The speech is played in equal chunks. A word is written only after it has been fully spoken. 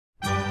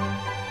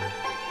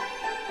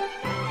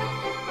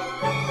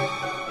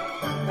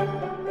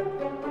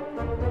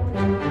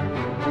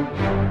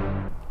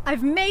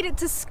I've made it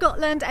to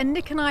Scotland and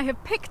Nick and I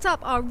have picked up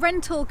our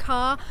rental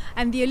car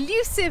and the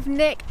Elusive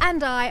Nic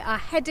and I are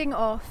heading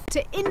off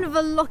to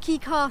Inverloch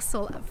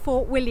Castle at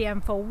Fort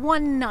William for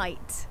one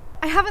night.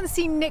 I haven't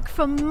seen Nick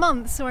for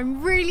months, so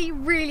I'm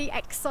really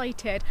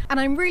excited, and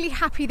I'm really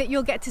happy that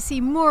you'll get to see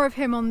more of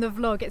him on the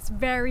vlog. It's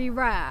very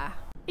rare. Are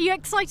you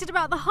excited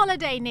about the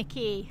holiday,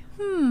 Nikki?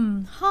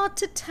 Hard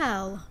to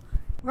tell.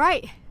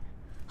 Right,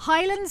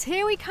 Highlands,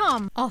 here we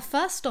come. Our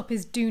first stop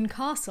is Doune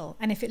Castle,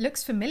 and if it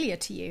looks familiar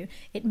to you,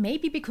 it may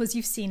be because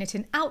you've seen it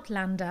in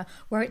Outlander,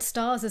 where it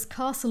stars as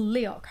Castle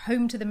Leoch,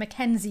 home to the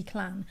Mackenzie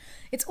clan.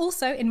 It's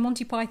also in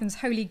Monty Python's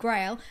Holy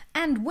Grail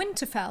and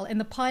Winterfell in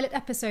the pilot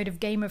episode of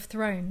Game of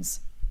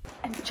Thrones.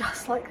 And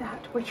just like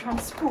that, we're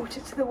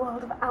transported to the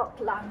world of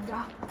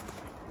Outlander.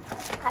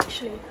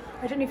 Actually,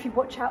 I don't know if you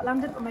watch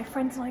Outlander, but my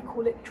friends and I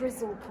call it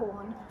drizzle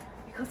porn,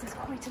 because there's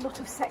quite a lot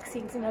of sex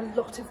scenes and a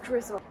lot of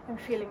drizzle. I'm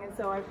feeling as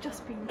though I've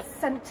just been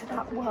sent to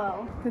that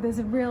world, but there's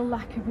a real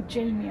lack of a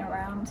Jamie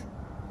around.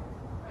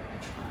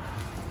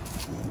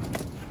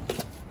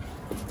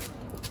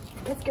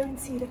 Let's go and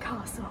see the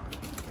castle.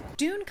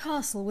 Doune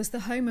Castle was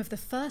the home of the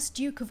first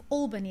Duke of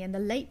Albany in the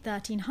late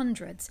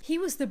 1300s. He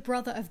was the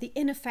brother of the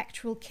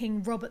ineffectual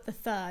King Robert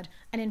III,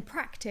 and in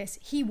practice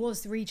he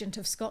was the regent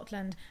of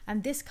Scotland,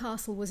 and this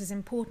castle was as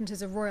important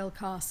as a royal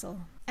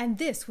castle. And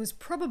this was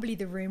probably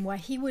the room where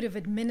he would have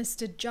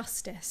administered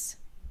justice.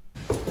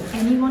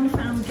 Anyone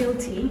found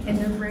guilty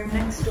in the room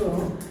next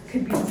door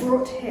could be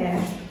brought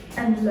here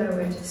and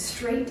lowered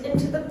straight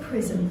into the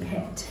prison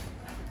pit.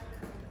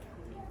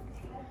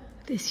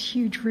 This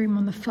huge room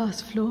on the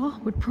first floor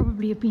would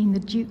probably have been the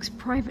Duke's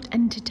private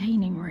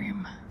entertaining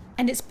room.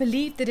 And it's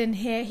believed that in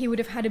here he would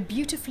have had a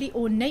beautifully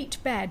ornate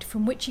bed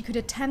from which he could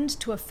attend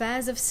to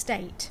affairs of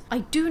state. I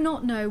do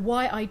not know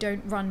why I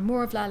don't run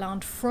more of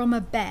Lalande from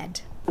a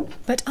bed.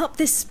 But up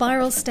this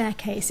spiral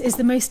staircase is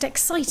the most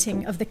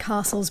exciting of the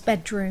castle's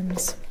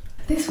bedrooms.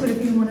 This would have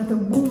been one of the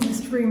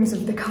warmest rooms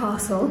of the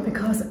castle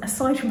because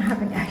aside from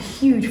having a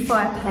huge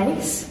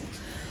fireplace,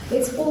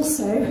 it's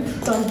also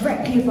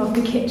directly above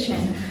the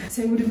kitchen.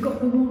 So it would have got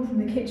the warmth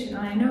from the kitchen.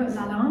 And I know at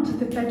Lalande,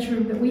 the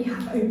bedroom that we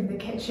have over the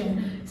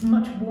kitchen is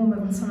much warmer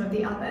than some of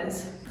the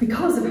others.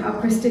 Because of how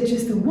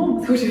prestigious the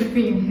warmth would have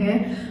been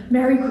here,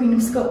 Mary Queen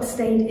of Scots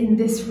stayed in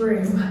this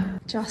room.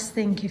 Just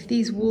think if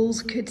these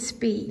walls could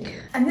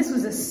speak. And this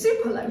was a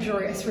super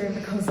luxurious room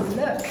because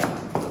look,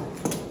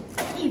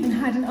 it even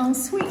had an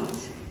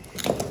ensuite.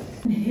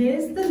 And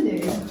here's the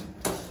loo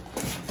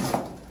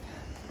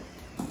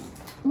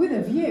with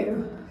a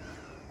view.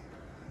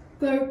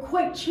 Though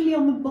quite chilly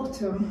on the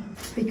bottom,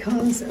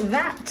 because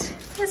that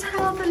is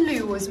how the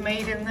loo was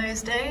made in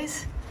those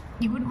days.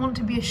 You wouldn't want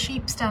to be a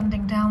sheep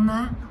standing down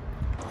there.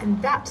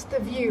 And that's the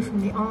view from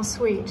the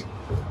ensuite.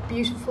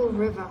 Beautiful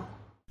river.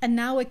 And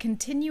now we're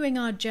continuing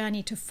our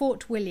journey to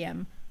Fort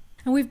William.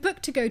 And we've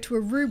booked to go to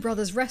a Roux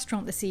Brothers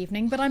restaurant this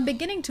evening, but I'm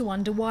beginning to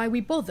wonder why we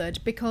bothered,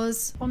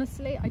 because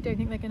honestly, I don't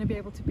think they're going to be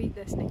able to beat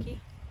this,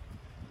 Nikki.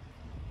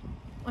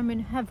 I'm in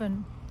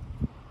heaven.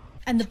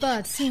 And the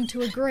birds seem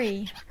to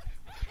agree.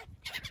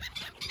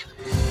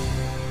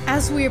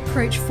 As we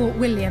approach Fort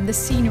William, the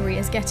scenery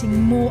is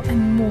getting more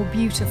and more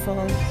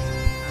beautiful.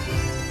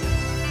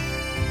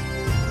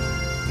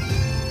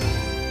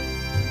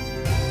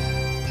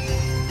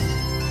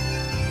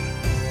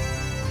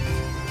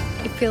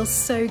 It feels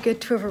so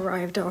good to have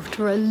arrived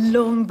after a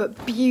long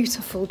but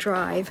beautiful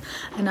drive,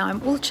 and now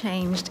I'm all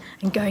changed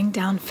and going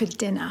down for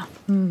dinner.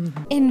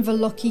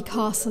 Inverloch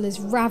Castle is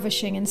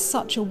ravishing and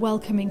such a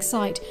welcoming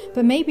sight,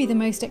 but maybe the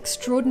most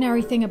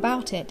extraordinary thing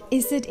about it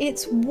is that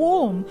it's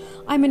warm.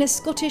 I'm in a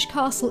Scottish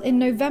castle in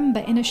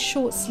November in a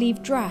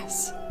short-sleeved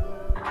dress.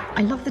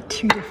 I love the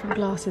two different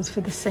glasses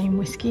for the same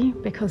whiskey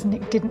because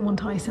Nick didn't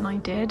want ice and I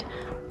did.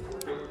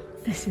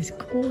 This is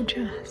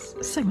gorgeous.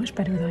 So much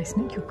better with ice,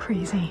 Nick, you're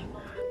crazy.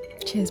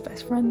 Cheers,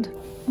 best friend.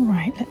 All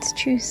right, let's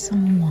choose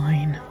some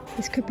wine.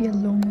 This could be a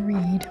long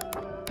read.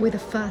 We're the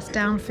first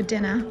down for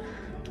dinner,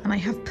 and I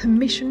have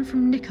permission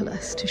from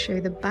Nicholas to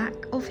show the back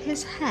of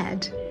his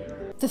head.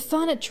 The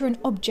furniture and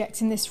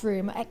objects in this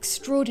room are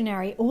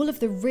extraordinary. All of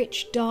the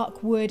rich,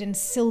 dark wood and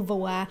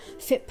silverware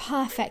fit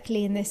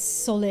perfectly in this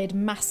solid,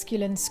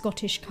 masculine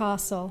Scottish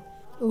castle.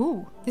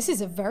 Ooh, this is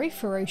a very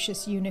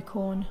ferocious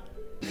unicorn.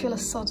 I feel a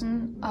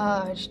sudden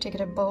urge to get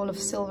a bowl of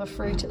silver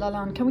fruit at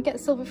Lalande. Can we get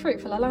silver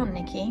fruit for Lalande,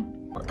 Nikki?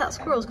 Oh, that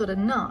squirrel's got a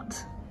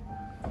nut.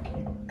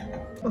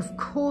 Of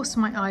course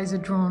my eyes are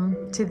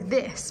drawn to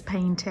this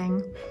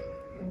painting.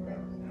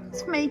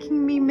 It's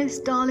making me miss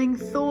darling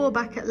Thor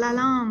back at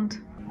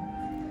Lalande.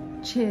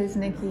 Cheers,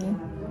 Nikki.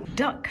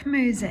 Duck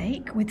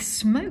mosaic with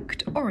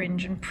smoked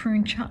orange and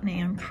prune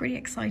chutney. I'm pretty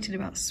excited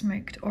about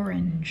smoked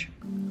orange.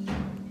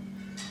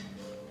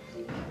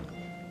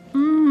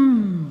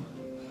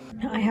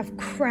 I have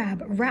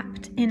crab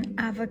wrapped in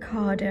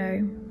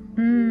avocado.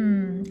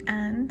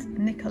 And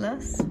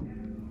Nicholas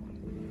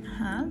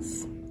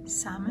has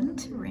salmon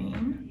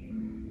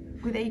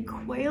terrine with a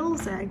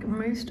quail's egg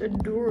most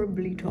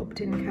adorably topped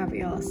in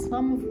caviar,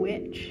 some of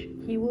which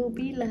he will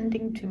be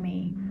lending to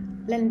me,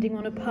 lending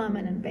on a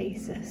permanent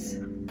basis.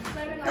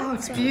 Oh,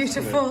 it's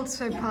beautiful. It's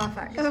so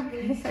perfect.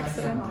 Okay,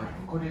 excellent.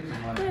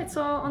 Right,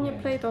 so on your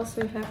plate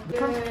also you have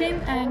pumpkin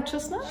and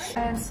chestnut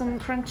and some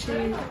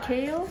crunchy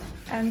kale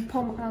and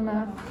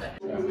pomegranate.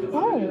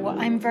 Oh,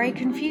 I'm very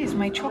confused.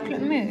 My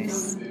chocolate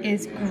mousse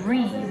is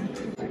green.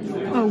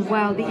 Oh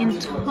wow, the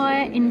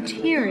entire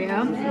interior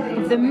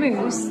of the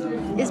mousse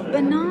is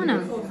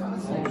banana.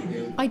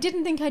 I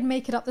didn't think I'd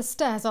make it up the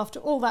stairs after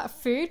all that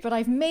food, but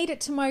I've made it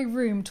to my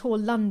room, Tor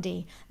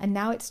Lundy, and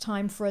now it's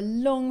time for a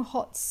long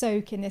hot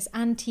soak in this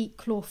antique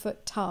clawfoot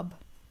tub.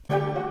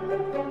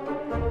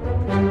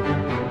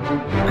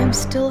 I'm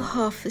still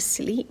half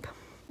asleep.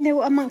 They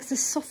were amongst the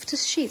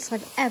softest sheets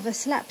I've ever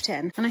slept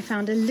in, and I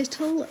found a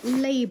little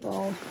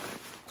label.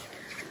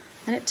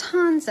 And it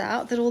turns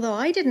out that although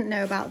I didn't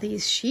know about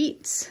these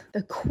sheets,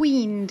 the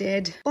Queen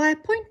did. By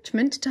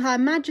appointment to Her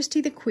Majesty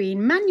the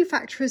Queen,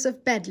 manufacturers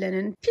of bed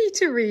linen,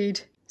 Peter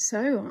Reed.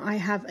 So I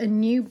have a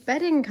new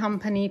bedding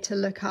company to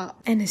look up.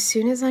 And as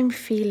soon as I'm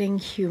feeling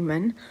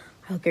human,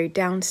 I'll go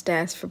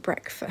downstairs for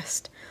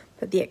breakfast.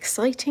 But the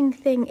exciting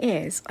thing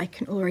is, I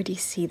can already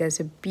see there's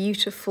a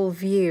beautiful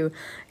view.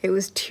 It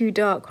was too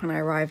dark when I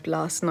arrived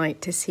last night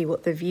to see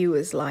what the view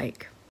was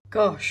like.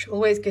 Gosh,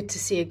 always good to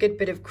see a good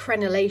bit of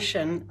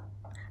crenellation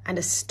and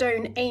a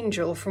stone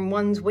angel from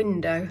one's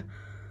window.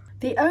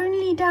 The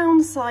only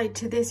downside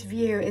to this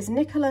view is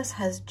Nicholas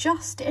has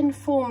just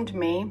informed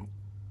me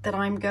that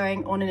I'm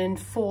going on an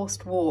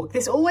enforced walk.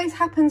 This always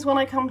happens when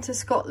I come to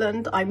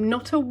Scotland. I'm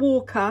not a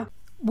walker.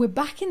 We're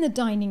back in the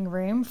dining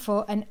room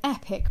for an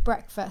epic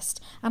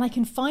breakfast, and I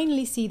can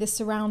finally see the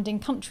surrounding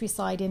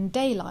countryside in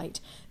daylight,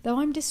 though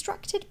I'm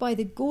distracted by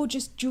the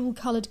gorgeous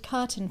jewel-coloured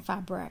curtain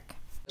fabric.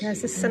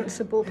 There's a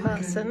sensible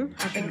person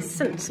having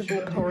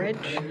sensible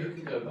porridge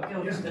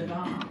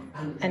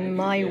and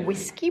my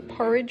whiskey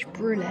porridge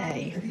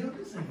brulee.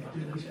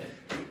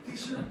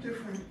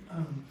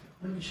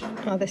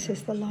 Oh, this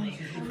is the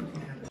life.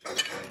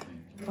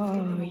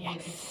 Oh,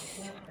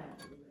 yes.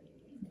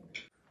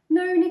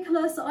 No,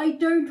 Nicholas, I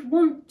don't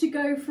want to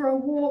go for a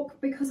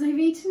walk because I've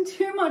eaten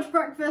too much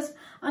breakfast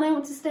and I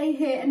want to stay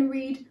here and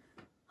read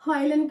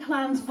Highland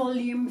Clans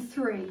Volume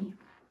 3.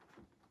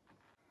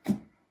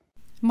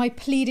 My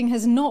pleading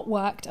has not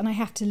worked and I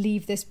have to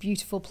leave this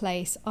beautiful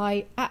place.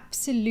 I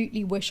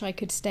absolutely wish I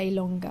could stay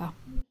longer.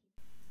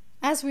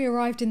 As we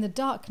arrived in the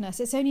darkness,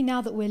 it's only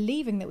now that we're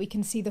leaving that we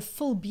can see the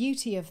full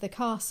beauty of the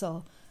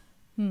castle.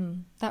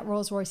 That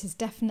Rolls Royce is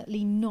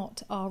definitely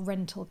not our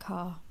rental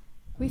car.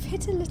 We've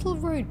hit a little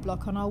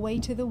roadblock on our way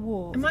to the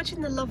wharf.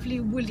 Imagine the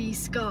lovely woolly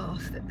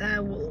scarf that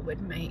their wool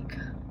would make.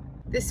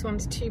 This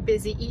one's too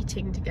busy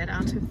eating to get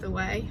out of the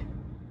way.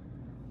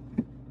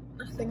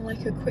 Nothing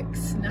like a quick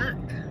snack.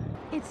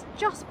 It's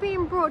just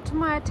been brought to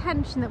my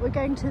attention that we're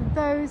going to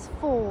those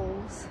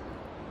falls,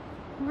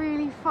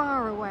 really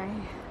far away.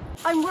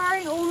 I'm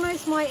wearing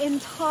almost my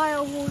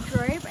entire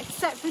wardrobe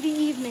except for the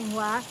evening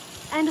wear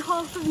and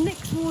half of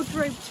Nick's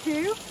wardrobe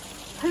too.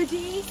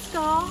 Hoodie,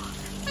 scarf.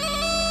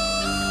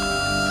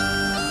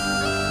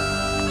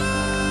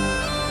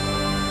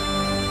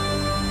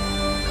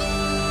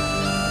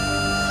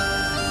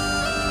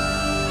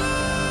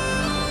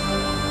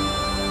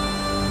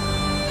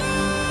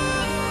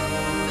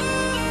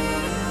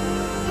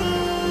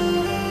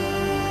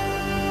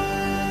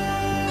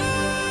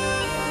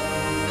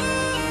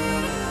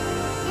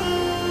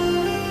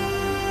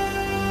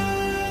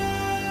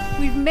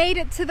 We've made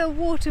it to the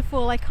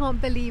waterfall, I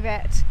can't believe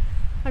it.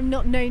 I'm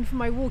not known for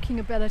my walking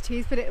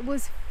abilities, but it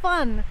was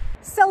fun.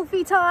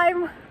 Selfie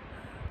time!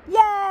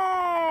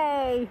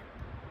 Yay!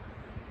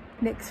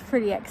 Nick's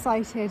pretty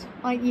excited,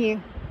 aren't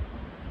you?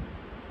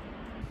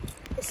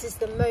 This is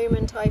the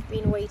moment I've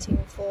been waiting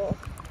for.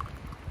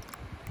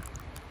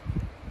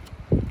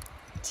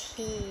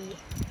 Tea.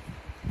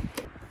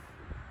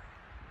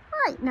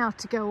 Right, now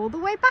to go all the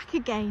way back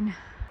again.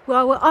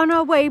 Well, we're on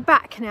our way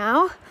back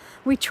now.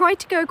 We tried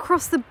to go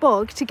across the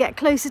bog to get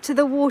closer to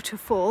the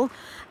waterfall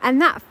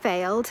and that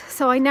failed.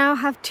 So I now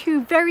have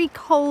two very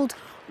cold,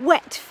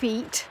 wet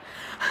feet,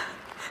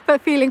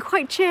 but feeling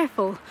quite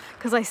cheerful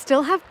because I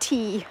still have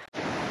tea.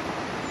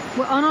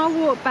 We're on our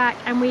walk back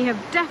and we have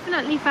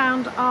definitely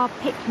found our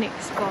picnic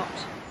spot.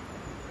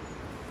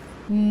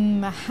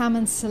 A ham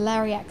and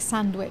celeriac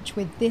sandwich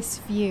with this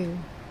view.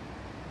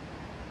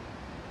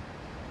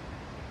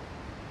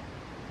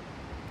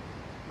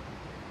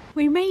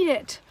 We made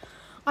it!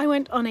 I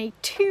went on a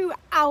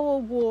 2-hour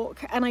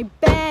walk and I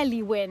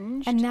barely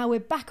whinged. And now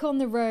we're back on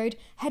the road,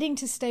 heading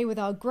to stay with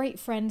our great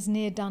friends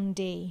near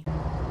Dundee.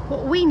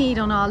 What we need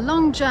on our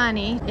long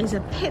journey is a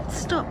pit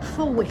stop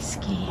for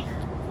whiskey.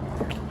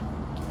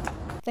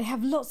 They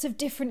have lots of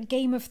different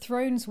Game of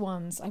Thrones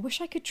ones. I wish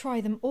I could try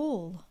them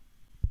all.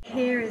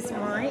 Here is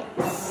my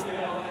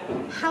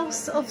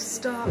House of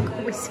Stark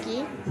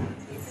whiskey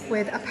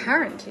with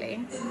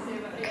apparently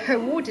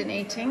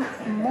coordinating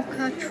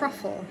mocha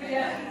truffle.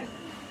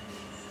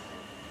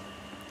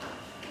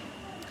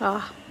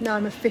 Now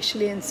I'm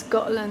officially in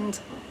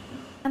Scotland.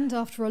 And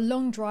after a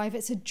long drive,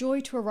 it's a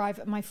joy to arrive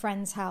at my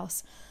friend's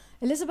house.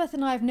 Elizabeth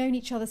and I have known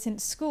each other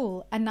since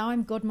school, and now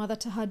I'm godmother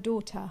to her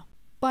daughter.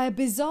 By a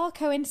bizarre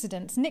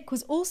coincidence, Nick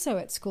was also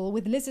at school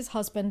with Liz's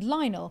husband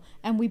Lionel,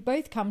 and we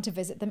both come to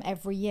visit them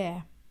every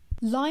year.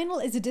 Lionel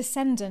is a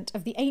descendant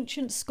of the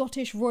ancient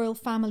Scottish royal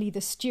family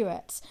the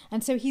Stuarts,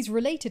 and so he's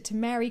related to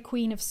Mary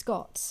Queen of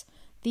Scots.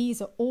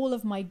 These are all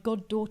of my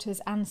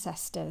goddaughter's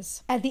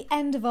ancestors. At the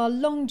end of our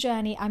long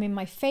journey, I'm in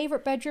my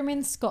favourite bedroom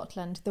in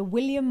Scotland, the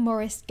William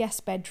Morris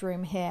guest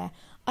bedroom here.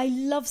 I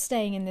love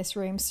staying in this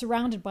room,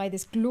 surrounded by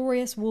this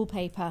glorious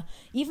wallpaper.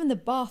 Even the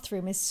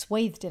bathroom is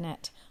swathed in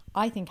it.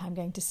 I think I'm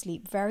going to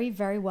sleep very,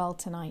 very well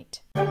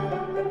tonight.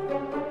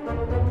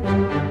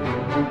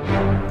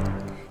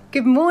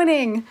 Good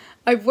morning!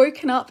 I've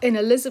woken up in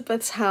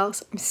Elizabeth's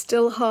house. I'm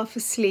still half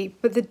asleep,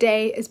 but the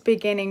day is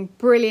beginning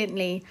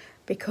brilliantly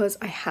because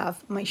I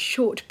have my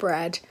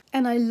shortbread.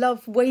 And I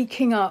love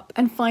waking up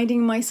and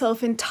finding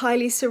myself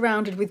entirely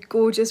surrounded with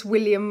gorgeous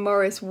William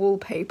Morris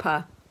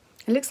wallpaper.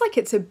 It looks like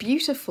it's a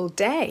beautiful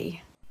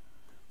day.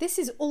 This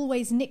is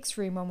always Nick's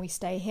room when we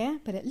stay here,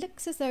 but it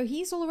looks as though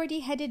he's already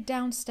headed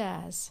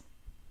downstairs.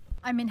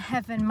 I'm in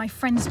heaven. My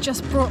friends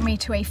just brought me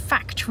to a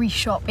factory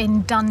shop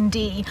in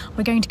Dundee.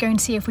 We're going to go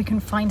and see if we can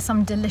find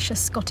some delicious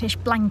Scottish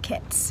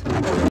blankets.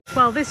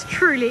 Well, this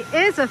truly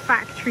is a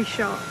factory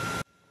shop.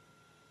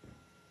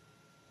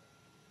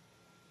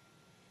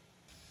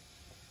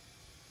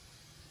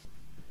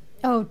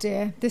 Oh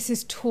dear, this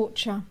is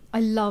torture.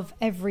 I love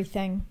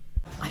everything.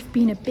 I've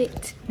been a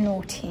bit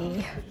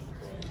naughty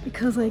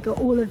because I got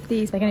all of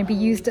these. They're going to be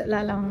used at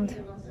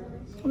Lalande.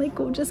 Oh, they're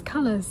gorgeous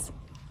colours.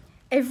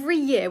 Every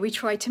year we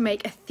try to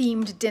make a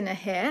themed dinner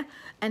here,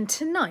 and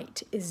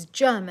tonight is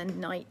German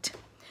night.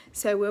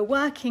 So we're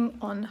working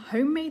on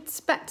homemade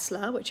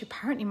spätzle, which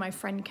apparently my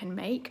friend can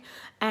make,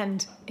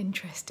 and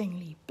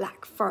interestingly,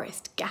 Black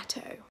Forest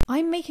Gatto.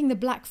 I'm making the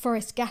Black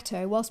Forest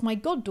Gatto whilst my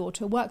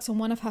goddaughter works on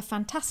one of her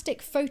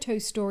fantastic photo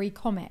story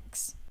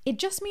comics. It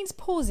just means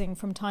pausing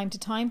from time to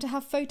time to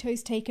have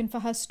photos taken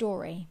for her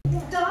story.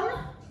 It's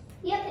done?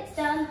 Yep, it's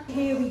done.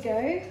 Here we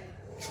go.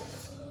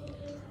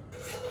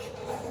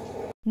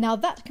 Now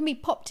that can be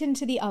popped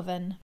into the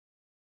oven.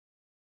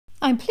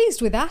 I'm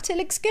pleased with that, it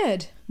looks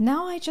good.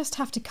 Now I just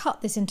have to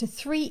cut this into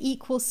 3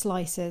 equal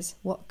slices.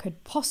 What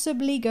could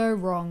possibly go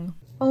wrong?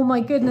 Oh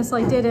my goodness,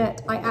 I did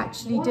it. I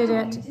actually did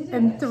it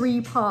in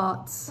 3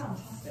 parts.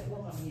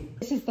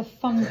 This is the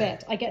fun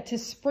bit. I get to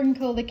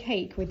sprinkle the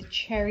cake with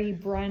cherry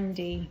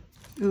brandy.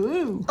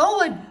 Ooh!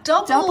 Oh, a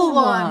double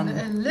one!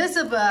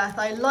 Elizabeth,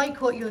 I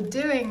like what you're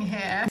doing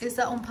here. Is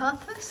that on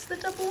purpose, the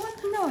double one?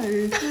 No,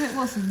 it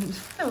wasn't.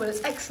 Oh, well,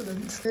 it's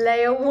excellent.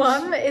 Layer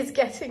 1 is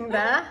getting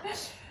there.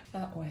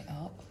 That way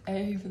up,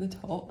 over the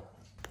top.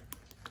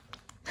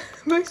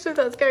 Most of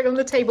that's going on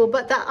the table,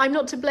 but that I'm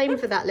not to blame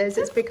for that, Liz.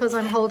 It's because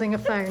I'm holding a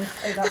phone.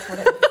 Oh, that's what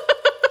it is.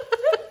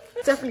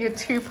 It's definitely a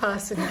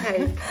 2-person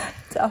cake.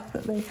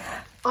 Definitely.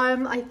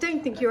 I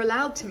don't think you're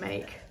allowed to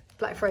make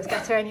Black Forest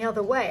Gatto any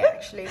other way,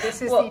 actually.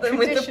 This is the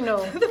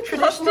traditional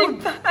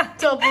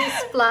double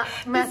splat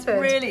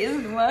method. This really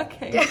isn't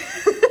working.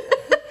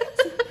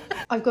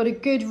 I've got a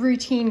good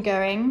routine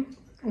going.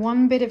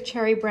 1 bit of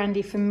cherry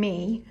brandy for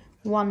me,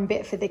 1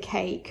 bit for the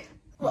cake.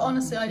 Well,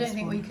 honestly, I don't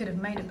think we could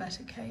have made a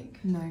better cake.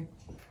 No.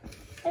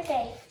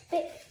 Okay,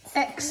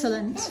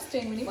 Excellent. That's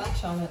doing really well,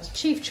 Charlotte.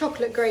 Chief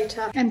chocolate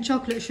grater. And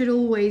chocolate should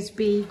always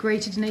be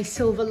grated in a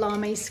silver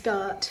lame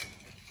skirt.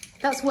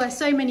 That's where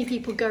so many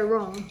people go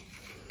wrong.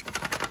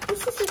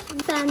 this is a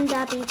Van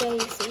Dabby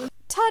Daisy.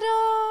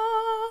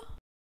 Ta-da!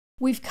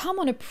 We've come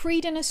on a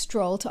pre-dinner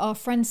stroll to our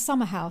friend's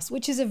summer house,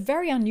 which is a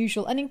very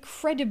unusual and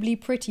incredibly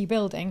pretty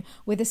building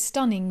with a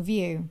stunning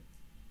view.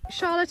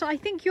 Charlotte, I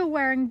think you're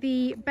wearing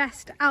the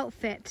best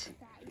outfit.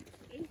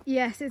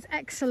 Yes, it's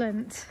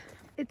excellent.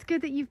 It's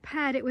good that you've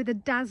paired it with a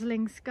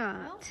dazzling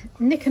skirt.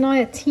 Nick and I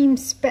are Team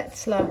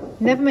Spätzle.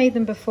 Never made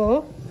them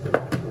before,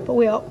 but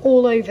we are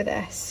all over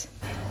this.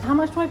 How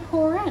much do I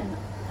pour in?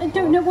 I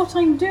don't know what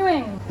I'm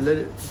doing. Let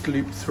it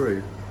gloop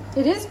through.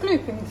 It is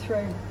glooping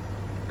through.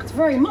 It's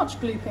very much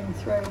glooping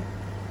through.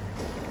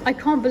 I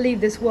can't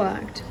believe this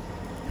worked.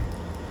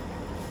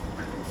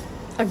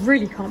 I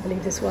really can't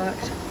believe this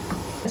worked.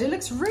 It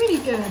looks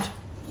really good.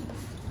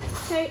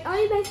 So, are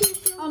you making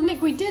a Oh,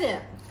 Nick, we did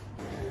it.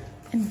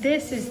 And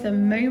this is the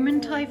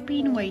moment I've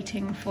been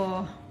waiting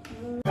for.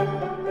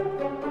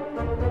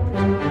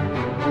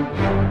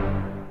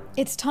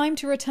 It's time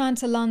to return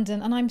to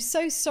London, and I'm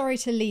so sorry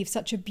to leave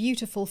such a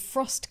beautiful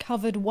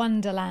frost-covered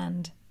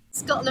wonderland.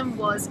 Scotland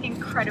was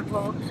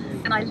incredible,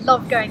 and I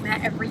love going there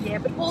every year,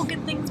 but all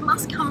good things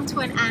must come to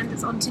an end.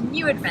 It's on to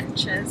new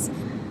adventures.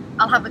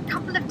 I'll have a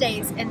couple of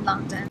days in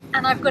London,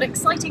 and I've got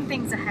exciting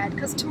things ahead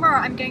because tomorrow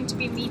I'm going to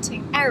be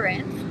meeting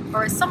Erin,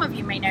 or as some of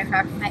you may know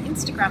her from her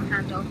Instagram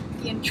handle,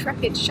 the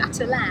intrepid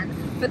Chatelaine,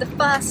 for the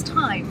first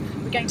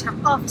time. We're going to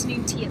have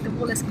afternoon tea at the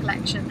Wallace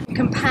Collection and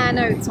compare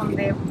notes on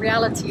the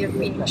reality of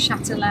being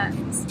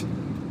Chatelaines.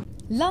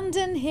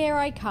 London, here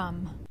I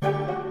come.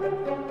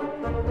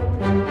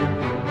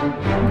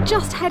 I'm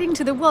just heading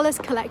to the Wallace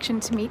Collection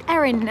to meet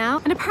Erin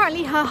now, and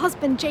apparently her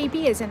husband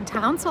JB is in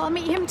town, so I'll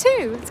meet him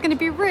too. It's going to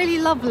be really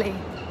lovely.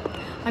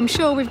 I'm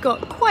sure we've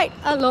got quite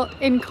a lot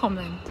in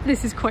common.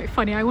 This is quite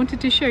funny. I wanted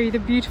to show you the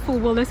beautiful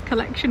Wallace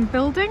Collection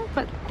building,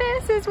 but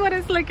this is what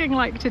it's looking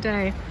like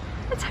today.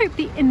 Let's hope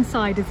the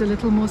inside is a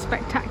little more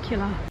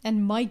spectacular.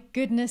 And my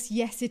goodness,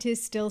 yes, it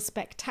is still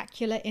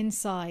spectacular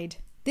inside.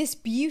 This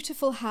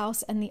beautiful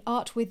house and the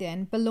art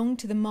within belonged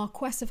to the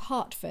Marquess of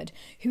Hertford,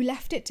 who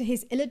left it to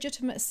his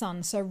illegitimate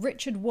son, Sir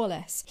Richard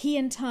Wallace. He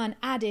in turn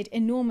added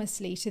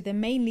enormously to the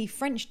mainly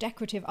French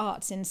decorative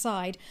arts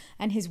inside,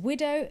 and his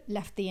widow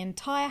left the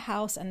entire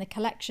house and the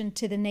collection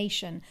to the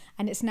nation,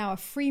 and it's now a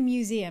free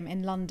museum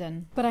in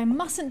London. But I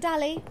mustn't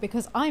dally,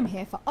 because I'm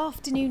here for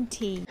afternoon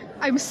tea.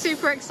 I'm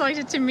super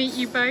excited to meet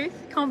you both.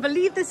 Can't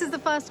believe this is the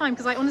first time,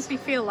 because I honestly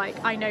feel like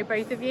I know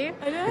both of you.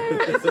 I know,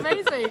 it's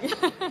amazing.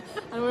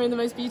 And we're in the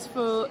most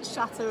beautiful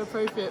chateau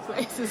appropriate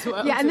place as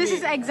well. Yeah, and this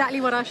is exactly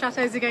what our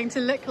chateaus are going to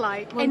look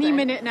like any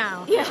minute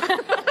now. Yeah.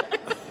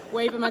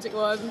 Wave a magic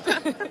wand.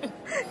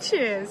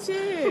 Cheers.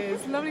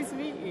 Cheers. Lovely to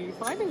meet you,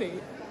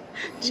 finally.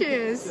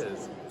 Cheers.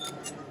 Cheers.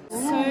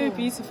 So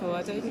beautiful.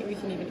 I don't think we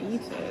can even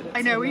eat it.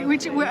 I know,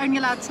 we're only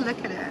allowed to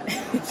look at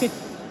it.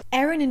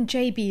 Erin and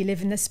JB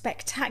live in the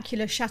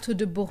spectacular Chateau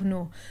de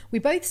Bourneau. We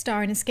both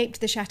star in Escape to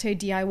the Chateau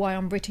DIY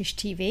on British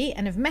TV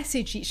and have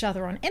messaged each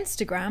other on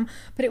Instagram,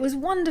 but it was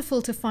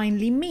wonderful to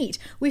finally meet.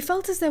 We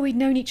felt as though we'd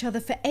known each other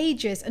for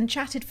ages and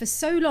chatted for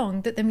so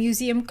long that the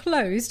museum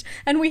closed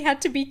and we had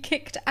to be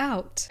kicked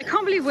out. I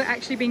can't believe we're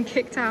actually being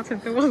kicked out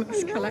of the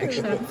Wallace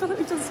collection. I feel like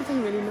we've done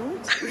something really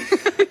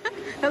naughty.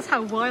 That's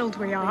how wild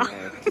we are. Do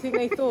you think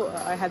they thought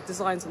that I had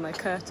designs on their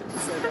curtains?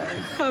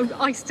 Oh,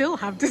 I still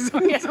have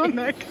designs on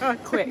their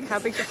curtains. Quick, how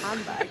big's your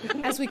handbag?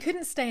 As we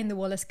couldn't stay in the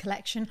Wallace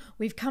collection,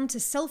 we've come to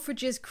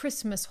Selfridge's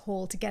Christmas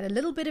Hall to get a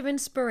little bit of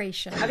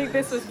inspiration. I think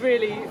this was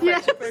really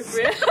French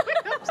appropriate.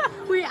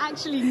 We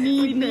actually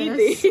need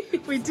this.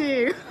 We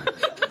do.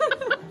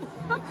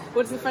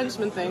 What does the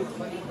Frenchman think?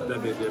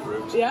 Definitely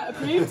approved. Yeah,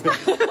 approved.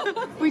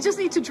 We just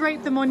need to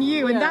drape them on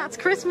you, and that's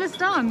Christmas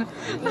done.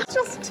 That's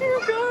just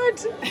too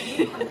good.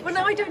 Well,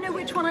 now I don't know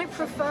which one I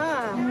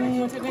prefer.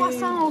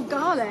 Croissant or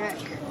garlic?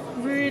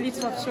 Really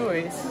tough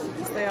choice,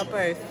 because they are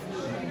both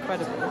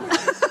incredible.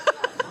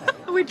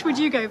 Which would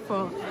you go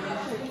for? To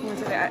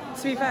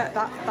be fair,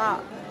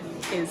 that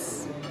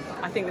is,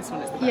 I think this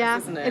one is the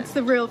best, isn't it? It's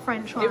the real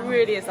French one. It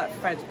really is that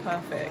French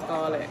perfect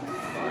garlic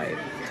vibe.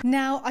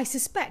 Now, I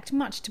suspect,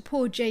 much to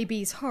poor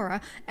JB's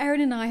horror,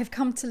 Erin and I have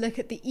come to look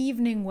at the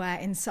evening wear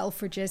in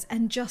Selfridge's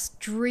and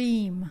just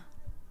dream.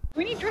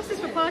 We need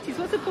dresses for parties.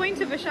 What's the point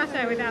of a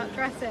chateau without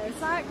dresses?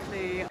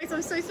 Exactly.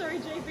 I'm so sorry,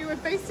 JB. We're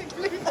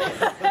basically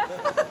just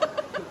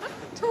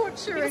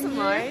torturing you.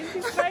 Mind.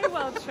 He's very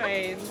well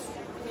trained.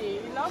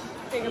 You love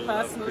being a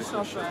personal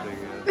shopper.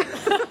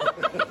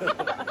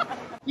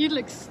 You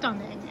look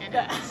stunning in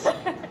it.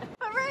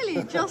 But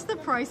really, just the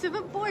price of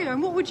a boiler.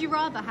 And what would you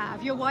rather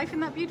have? Your wife in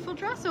that beautiful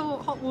dress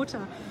or hot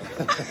water?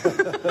 I'm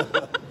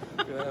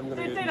gonna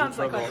Don't get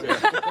answer into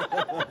that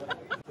trouble.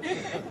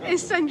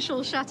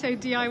 Essential chateau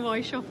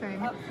DIY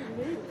shopping.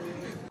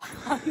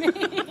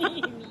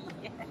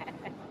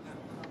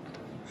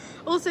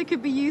 Also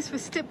could be used for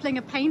stippling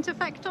a paint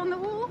effect on the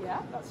wall.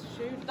 Yeah, that's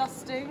true.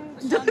 Dusting.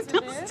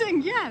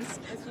 Dusting, yes.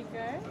 As you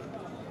go.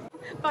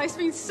 But it's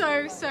been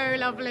so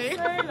lovely.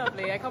 So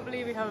lovely. I can't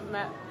believe we haven't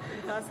met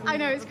in person. I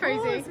know, it's before.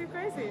 crazy. It's so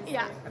crazy.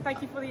 Yeah. And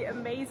thank you for the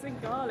amazing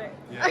garlic.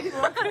 Yeah. For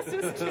our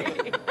Christmas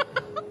tree.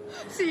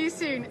 See you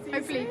soon.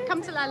 Hopefully. soon.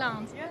 Come to La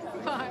Lande. Yeah.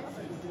 Bye.